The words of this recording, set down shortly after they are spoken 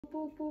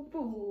Boo, boo,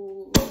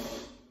 boo.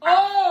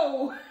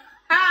 Oh!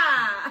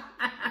 Ha!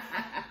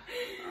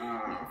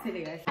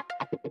 Silly guys.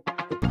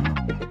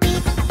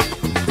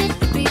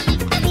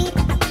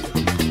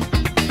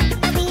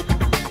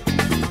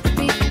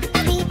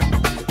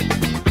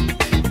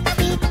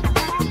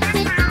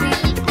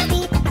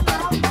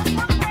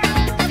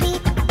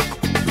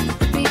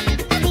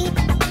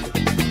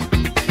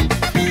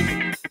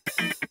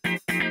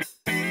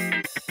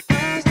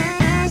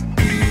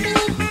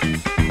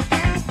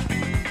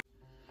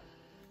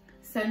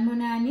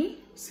 Sanibonani.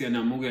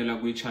 Siyanamukela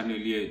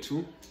kwi-channel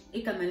yethu.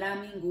 Igama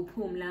lami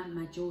nguPhumla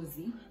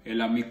Majozi.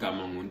 Elami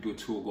igama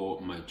nguNtuthuko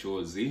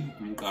Majozi.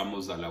 Umqamo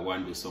uzala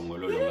kwandu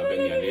Songololo ngabe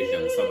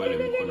ngiyaledla ngisabale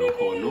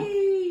mkhonokhono.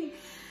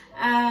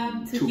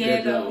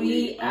 Together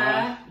we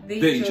are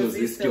the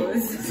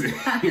Jozistos.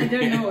 I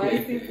don't know why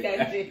it's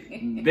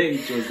catching. The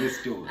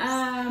Jozistos.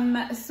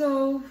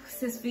 So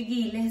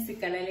sesifikile,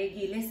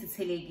 sigalalekile,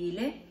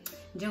 sithelekile.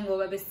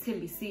 Njengoba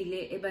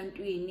besithembisile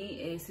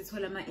ebantwini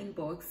sithola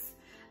ama-inbox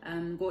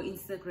go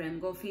Instagram,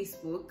 go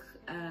Facebook,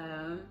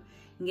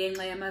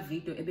 ngenxa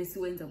yama-video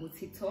ebesiwenza ku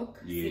TikTok.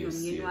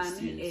 Sinomyeni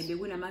wami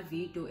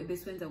bekunama-video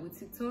ebesiwenza ku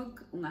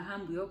TikTok,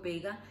 ungahamba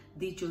uyobheka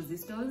the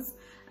Jozistos.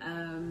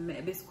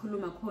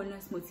 Besikhuluma khona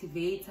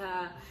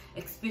simotivator,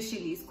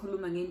 especially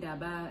sikhuluma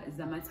ngendaba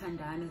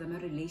zamathandana,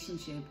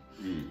 zama-relationship,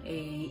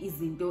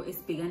 izinto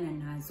esibhekana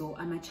nazo,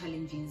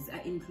 ama-challenges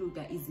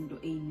include izinto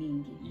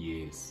ey'ningi.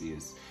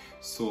 Yes.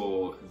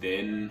 So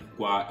then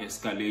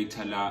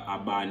kwa-escalator la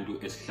abantu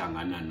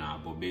esihlangana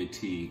nabo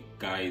bethi,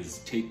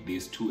 guys, take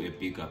this to a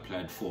bigger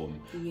platform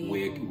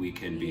where we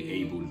can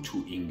be able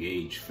to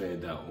engage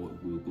further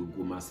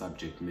kuma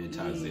subject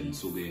matters and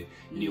suke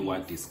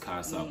niwa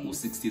discuss ku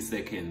 60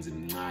 seconds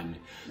mncane.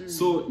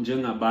 So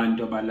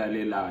njengabantu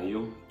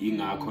abalalelayo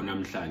ingakho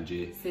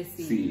namhlanje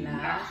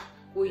sila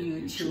ku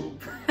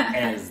YouTube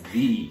as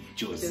the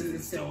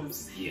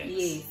Jozistos.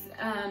 Yes.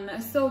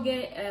 So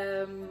ke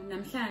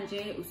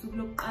namhlanje usuku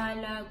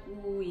lokuqala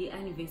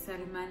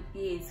kuyi-anniversary month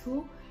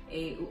yethu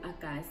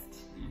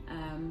August,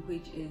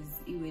 which is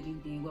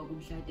i-wedding day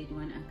kwakumhla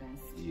 31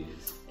 August.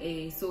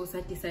 Yes. So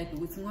decide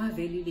ukuthi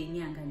ngwavele le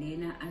nyanga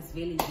lena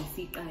asivele nje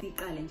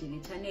siqale nje le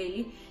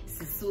channel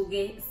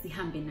sisuke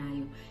sihambe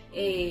nayo.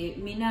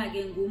 Mina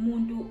ke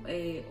ngumuntu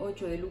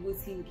ojwayele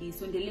ukuthi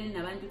ngisondelene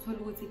nabantu uthola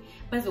ukuthi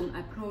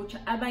bazongi-approach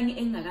abanye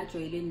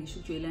engingakajwayeleni ngisho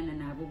ukujwayelana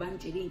nabo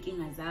bangitshela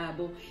iy'nkinga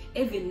zabo.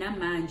 Even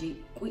namanje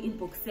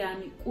kwi-inbox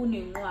yami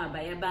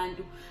kunenqwaba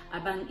yabantu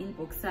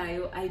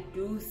abangi-inboxayo. I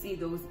do see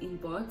those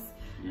inbox.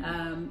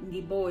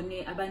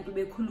 Ngibone abantu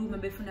bekhuluma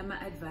befuna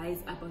ama-advice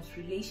about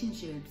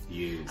relationships.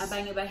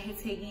 Abanye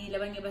bahethekile,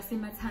 abanye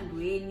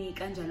basemathandweni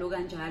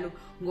kanjalo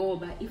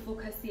ngoba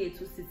i-focus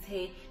yethu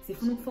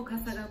sifuna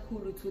ukufocusa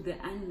kakhulu to the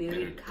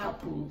unmarried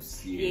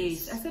couples.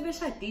 Yes.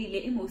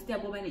 Asebeshadile most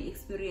yabo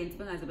bane-experience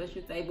bengaze basho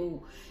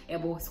ukuthi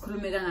yabo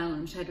sikhulume kangaka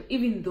ngomshado,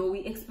 even though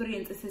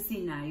i-experience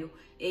esesinayo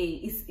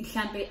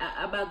mhlambe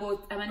abantu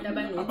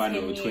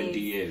abano 20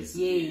 years.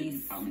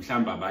 Yes.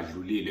 Mhlamba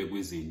abadlulile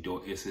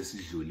kwizinto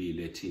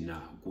esesidlulile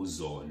thina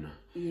kuzona.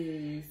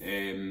 Yes.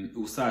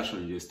 Usasho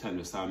nje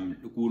sithando sami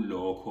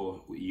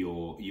kulokho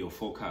your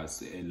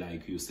focus,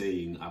 like you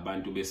saying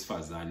abantu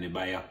besifazane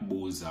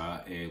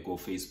bayakubuza ko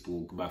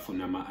Facebook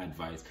bafuna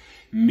ama-advice.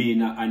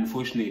 Mina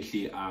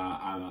unfortunately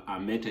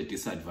I'm at a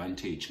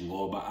disadvantage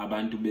ngoba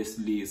abantu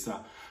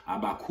besilisa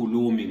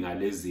abakhulumi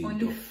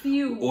ngalezinto.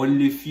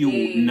 Only few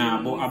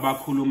nabo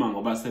abakhuluma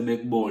ngoba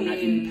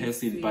sebekubona in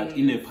person, but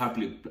in a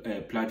public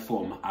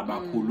platform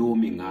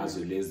abakhulumi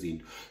ngazo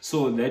lezinto.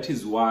 So that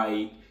is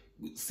why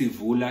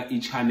sivula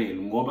i-channel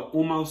ngoba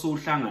uma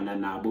usuhlangana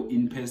nabo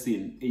in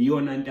person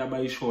iyona into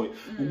abayishoyo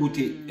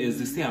ukuthi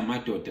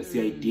ezisiyamadoda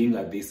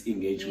siyayidinga this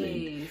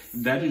engagement.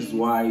 That is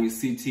why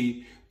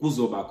sithi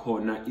kuzoba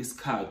khona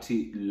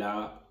isikhathi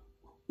la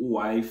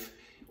wife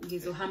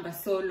ngizohamba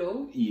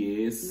solo.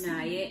 Yes.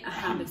 Naye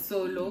ahambe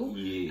solo.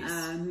 Yes.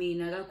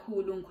 Mina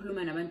kakhulu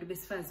ngikhuluma nabantu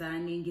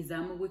besifazane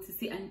ngizama ukuthi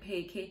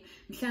si-unpack.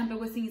 Mhlambe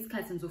kwesinye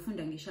isikhathi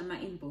ngizofunda ngisho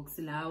ama-inbox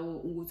lawo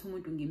ukuthi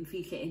umuntu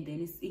ngimfihle and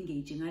then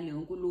si-engage ngaleyo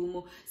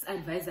nkulumo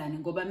si-advisane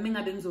ngoba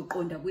mingabe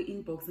ngizoqonda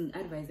kwi-inbox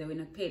ngi-advise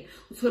wena kuphela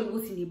uthola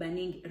ukuthi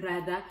nibaningi,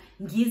 rather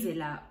ngize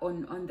la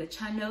on the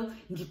channel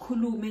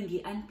ngikhulume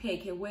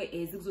ngi-unpack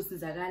whereas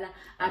kuzosizakala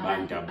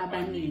abantu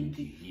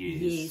abaningi.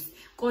 Yes.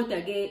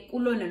 Kodwa ke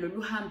kulona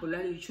lolu hambo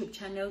la YouTube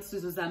channel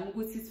sizozama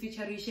ukuthi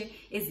sifeatureishe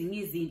ezinye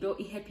izinto,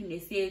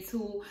 i-happiness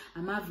yethu,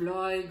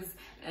 ama-vlogs,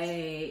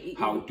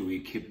 how do we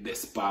keep the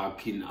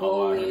spark in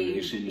our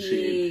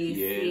relationship.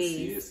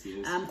 Yes.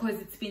 Because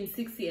it's been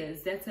 6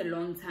 years. That's a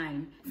long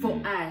time for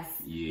us.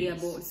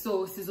 Yabo.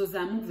 So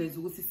sizozama ukuveza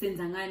ukuthi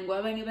senza ngani ngoba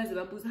abanye baze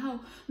babuza, how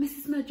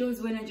Mrs.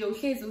 Majozi wena nje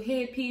uhlezi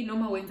uhappy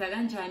noma wenza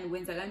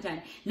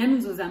kanjani. Nami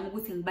ngizozama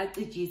ukuthi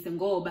ngibacijise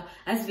ngoba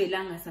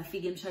asivelanga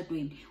safika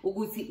emshadweni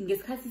ukuthi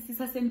ngesikhathi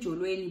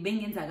sisasemjolweni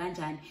bengenza benza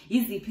kanjani,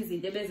 iziphi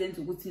izinto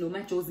ebezenza ukuthi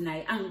noma Jozi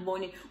naye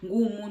angibone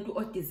ngumuntu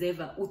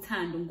odeserve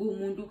uthando,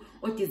 ngumuntu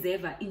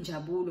odeserve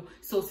injabulo.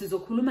 So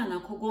sizokhuluma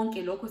ngakho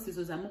konke lokho,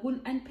 sizozama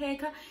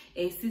uku-unpacka,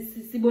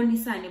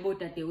 sibonisane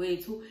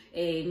bodadewethu,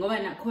 ngoba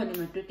nakhona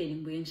emadodeni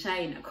ngibuye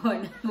ngishaye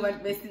nakhona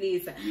kubantu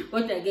besilisa,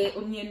 kodwa ke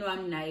umnyeni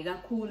wami naye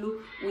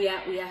kakhulu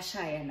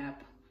uyashaya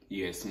lapho.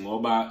 Yes,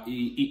 ngoba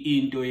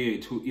into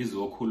yethu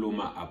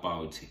izokhuluma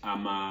about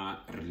ama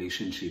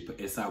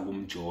relationship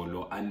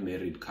esakumjolo,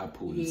 unmarried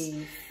couples.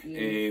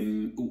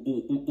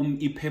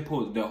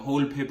 I-purpose, the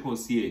whole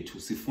purpose yethu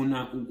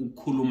sifuna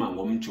ukukhuluma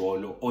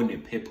ngomjolo one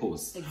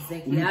purpose.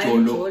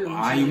 Umjolo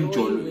hayi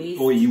umjolo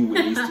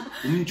oyi-waste.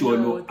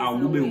 Umjolo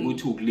awube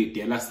ukuthi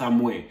ukulidela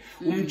somewhere.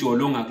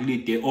 Umjolo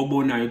ongakulide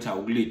obonayo ukuthi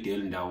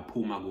awukulidela ndawo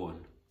phuma kona.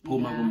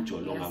 Phuma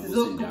kumjolo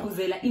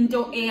sizogqugquzela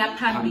into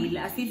eyaphambili,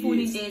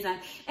 asifuni into ezana,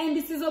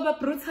 and sizoba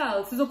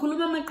brutal,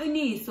 sizokhuluma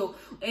amaqiniso,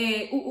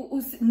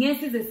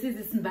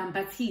 ngesize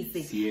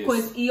simbambathise,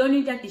 because iyona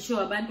into adisho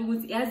abantu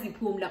ukuthi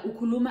yaziphumla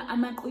ukhuluma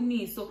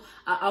amaqiniso,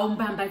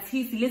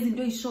 awumbambathisi, lezi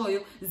zinto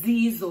ezishoyo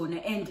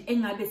ziyizona and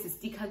engabe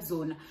sistika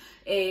kuzona.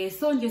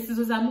 So nje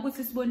sizozama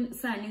ukuthi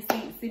sibonisane,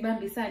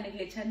 sibambisane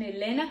kule channel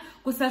lena,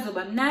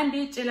 kusazoba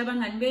mnandi. Tshela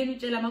abangani benu,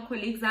 tshela ama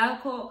colleagues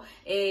akho,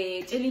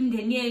 tshela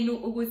imindeni yenu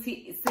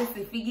ukuthi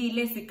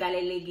sesifikile,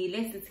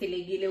 sigalelekile,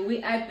 sithelekile.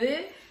 We are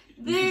the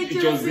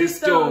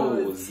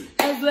Jozistos.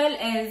 As well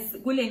as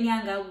kule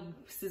nyanga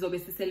sizobe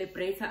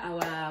celebrate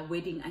our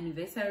wedding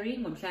anniversary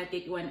ngomhla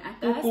 31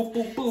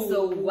 August.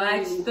 So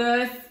watch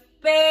the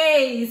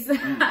space.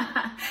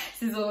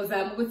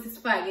 Sizozama ukuthi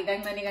sifake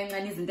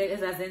kancane izinto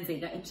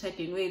ezazenzeka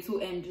emshadweni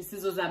wethu, and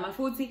sizozama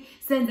futhi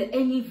senze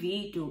any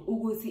video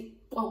ukuthi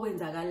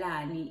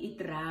kwakwenzakalani,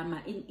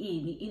 idrama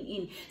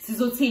ini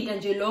sizothinta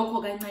nje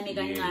lokho kancane.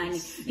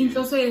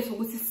 Inhloso yethu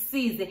ukuthi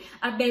sisize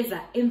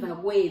abeza emva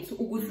kwethu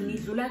ukuthi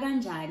nidlula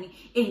kanjani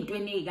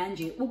ezintweni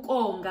ezikanje,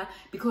 ukonga,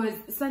 because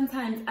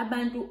sometimes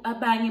abantu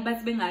abanye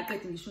bathi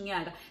bengaqedi ngisho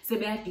unyaka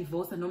sebeya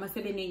divorce noma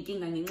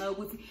sebenenkinga ngenxa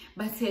yokuthi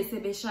bathe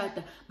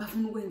sebeshada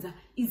bafuna ukwenza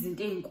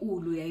izinto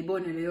ezinkulu,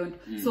 uyayibona leyo nto.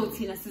 So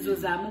thina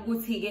sizozama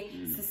ukuthi ke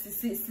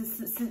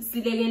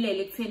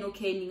silekelele kutheni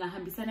okay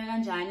ningahambisana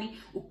kanjani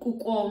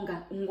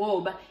ukonga,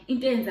 ngoba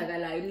into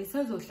eyenzakalayo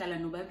nisazohlala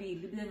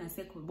nobabili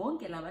bengasekho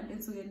bonke labantu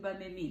ensukwini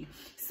bamemile.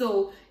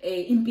 So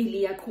impilo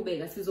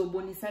iyaqhubeka,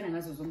 sizobonisana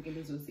ngazo zonke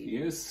lezo zinto.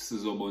 Yes,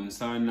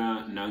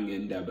 sizobonisana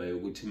nangendaba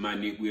yokuthi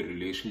mani kwi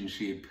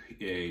relationship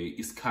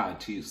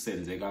isikhathi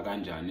senzeka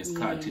kanjani,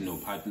 isikhathi no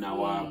partner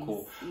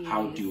wakho,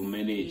 how do you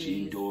manage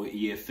into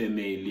ye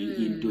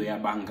family, into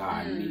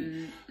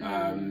yabangani,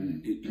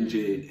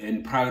 nje,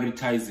 and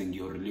prioritizing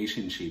your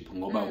relationship,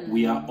 ngoba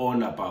we are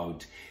all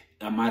about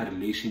ama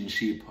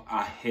relationship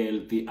are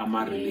healthy,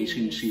 ama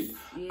relationship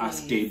are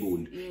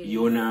stable.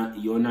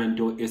 Yona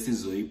nto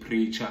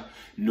esizoyipreacha,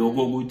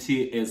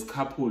 nokuthi as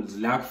couples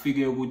la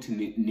kufike ukuthi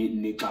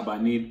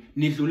nixabanile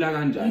nidlula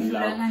kanjani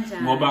la,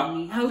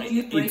 ngoba how do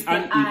you break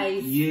the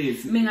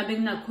ice, mengabe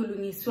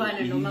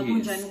kungakhulunyiswana noma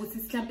kunjani ukuthi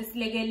mhlambe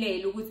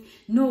silekelele ukuthi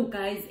no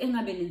guys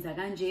engabe nenza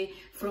kanje,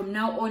 from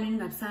now on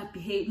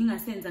ningabisabehave,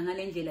 ningasenza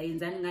ngalendlela,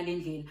 yenzani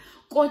ngalendlela,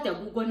 kodwa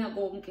kukona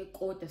konke,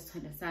 kodwa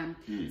sithanda sami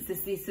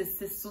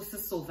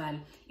sesisovala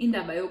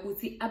indaba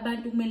yokuthi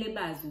abantu kumele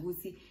bazi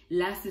ukuthi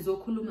la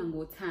sizokhuluma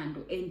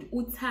ngothando, and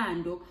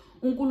uthando,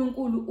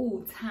 uNkulunkulu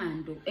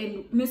uthando,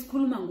 and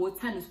mesikhuluma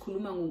ngothando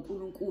sikhuluma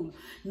ngoNkulunkulu.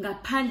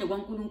 Ngaphandle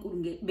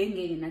kwaNkulunkulu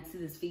bengeke nathi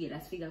size sifike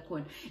la sifika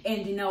khona,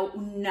 and now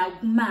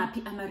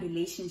kumaphi ama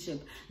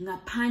relationship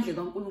ngaphandle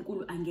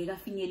kwaNkulunkulu angeke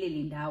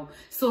afinyelele ndawo.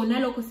 So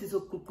nalokho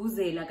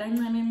sizogqugquzela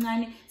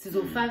kancane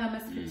sizofaka ama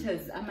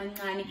scriptures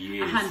amancane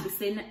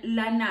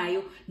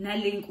ahambiselanayo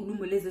nale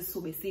nkulumo lezi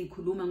sizobe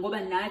siyikhuluma,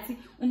 ngoba nathi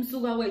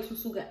umsuka wethu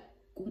usuka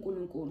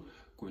kuNkulunkulu.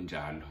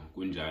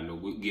 Kunjalo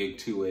kuye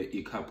kuthiwe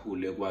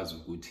ikhaphule ekwazi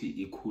ukuthi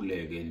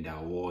ikhuleke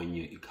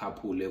ndawonye,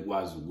 ikhaphule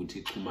ekwazi ukuthi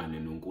ixhumane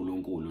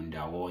noNkulunkulu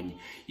ndawonye,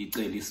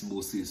 icela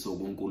isibusiso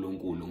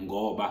kuNkulunkulu,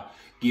 ngoba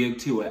kuye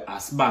kuthiwe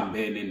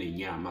asibambene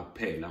nenyama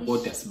kuphela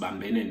kodwa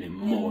sibambene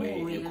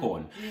nemoya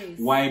ekhona.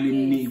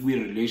 While kwi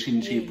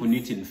relationship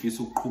nithi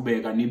nifisa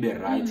ukuqhubeka nibe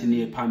right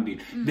niye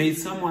phambili, there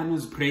is someone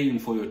who's praying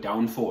for your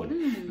downfall.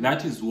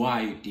 That is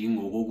why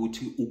idinga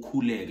ukuthi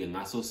ukhuleke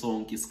ngaso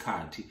sonke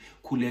isikhathi,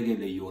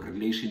 khulekele your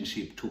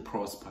relationship to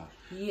prosper.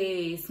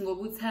 Yes,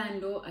 ngoba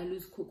uthando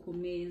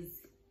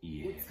alusikhukhumezi,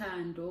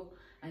 uthando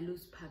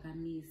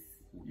alusiphakamisi,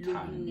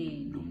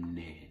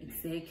 lumnene.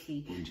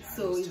 Exactly.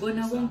 So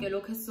ibona konke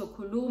lokho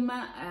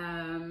esizokhuluma,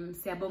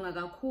 siyabonga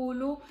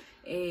kakhulu.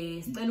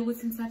 Sicela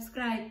ukuthi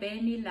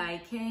nisubscribe, ni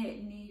like,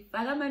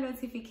 nifake ama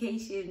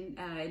notification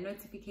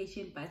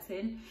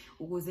button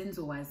ukuze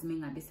nizowazi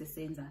mengabe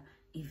sesenza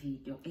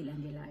ivideo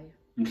elandelayo.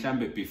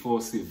 Mhlambe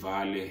before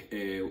sivale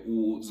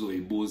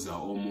uzoyibuza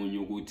omunye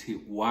ukuthi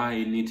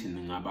why nithi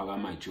ningaba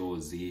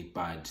kamaJozi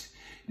but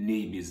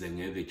nibize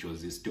nge-the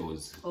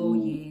Jozistos.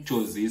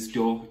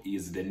 Jozisto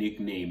is the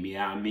nickname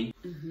yami.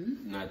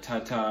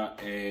 Ngathatha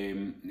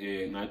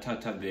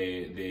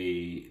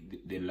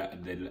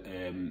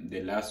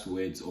the last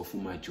words of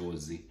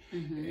umaJozi,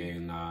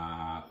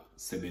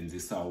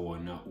 sebenzisa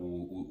wona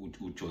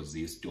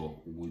uJozistos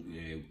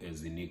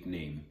as a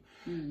nickname.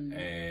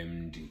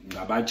 And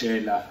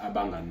ngabatshela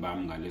abangani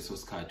bami ngaleso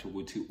sikhathi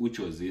ukuthi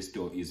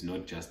uJozistos is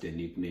not just a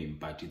nickname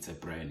but it's a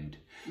brand.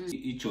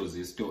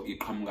 iJozistos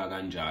iqhamuka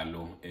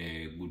kanjalo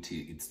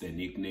ukuthi it's the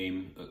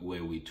nickname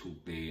where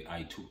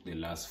I took the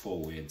last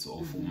 4 words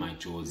of my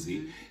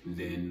Jozi,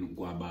 then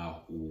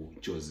kwaba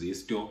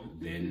uJozistos,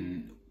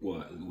 then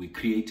we're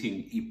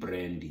creating a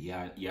brand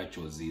ya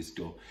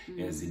Jozistos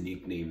as a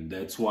nickname.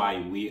 That's why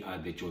we are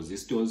the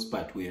Jozistos,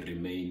 but we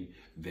remain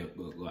the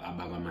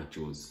Abagama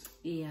Jos.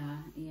 Yeah.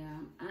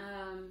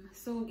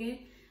 So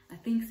I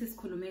think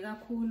sesikhulume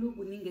kakhulu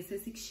kuningi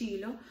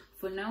sesikshilo.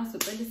 For now, so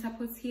please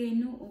support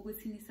yenu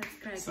ukuthi ni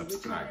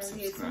subscribe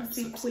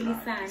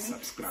sikhulisane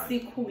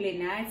sikhule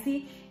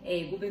nathi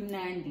kube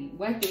mnandi.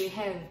 What do we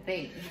have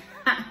there?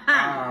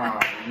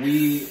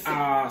 We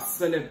are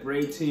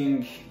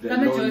celebrating the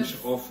launch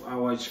of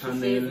our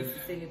channel.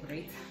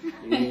 Celebrate.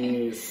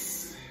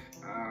 Yes.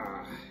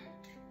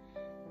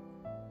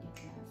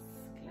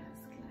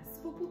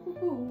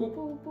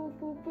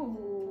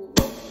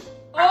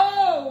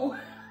 Oh!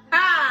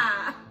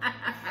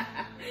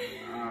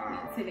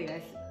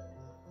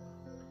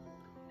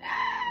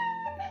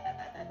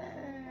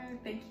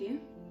 Thank you.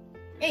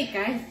 Hey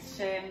guys,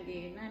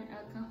 sharing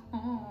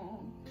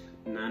non-alcohol.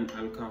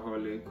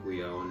 Non-alcoholic.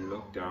 We are on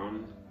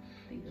lockdown.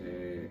 Thank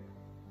you.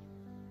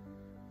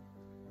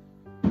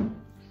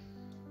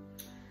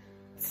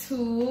 To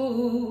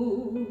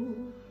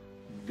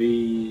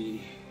the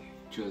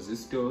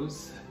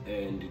Jozistos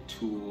and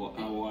to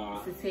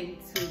our to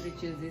the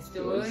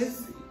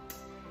Jozistos,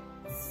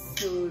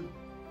 to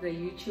the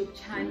YouTube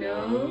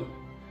channel,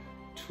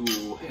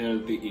 to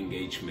healthy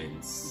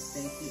engagements.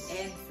 Exactly,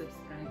 and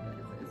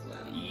subscribers as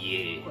well.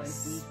 Yes.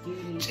 Because we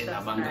do need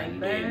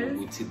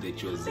subscribers. The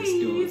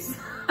Jozistos.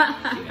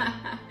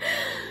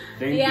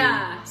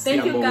 Yeah.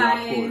 Thank you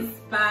guys.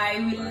 Bye.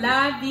 We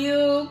love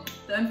you.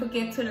 Don't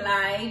forget to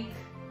like,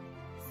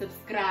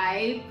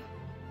 subscribe,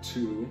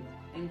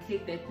 and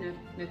click that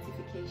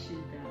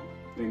notification bell.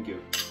 Thank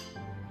you.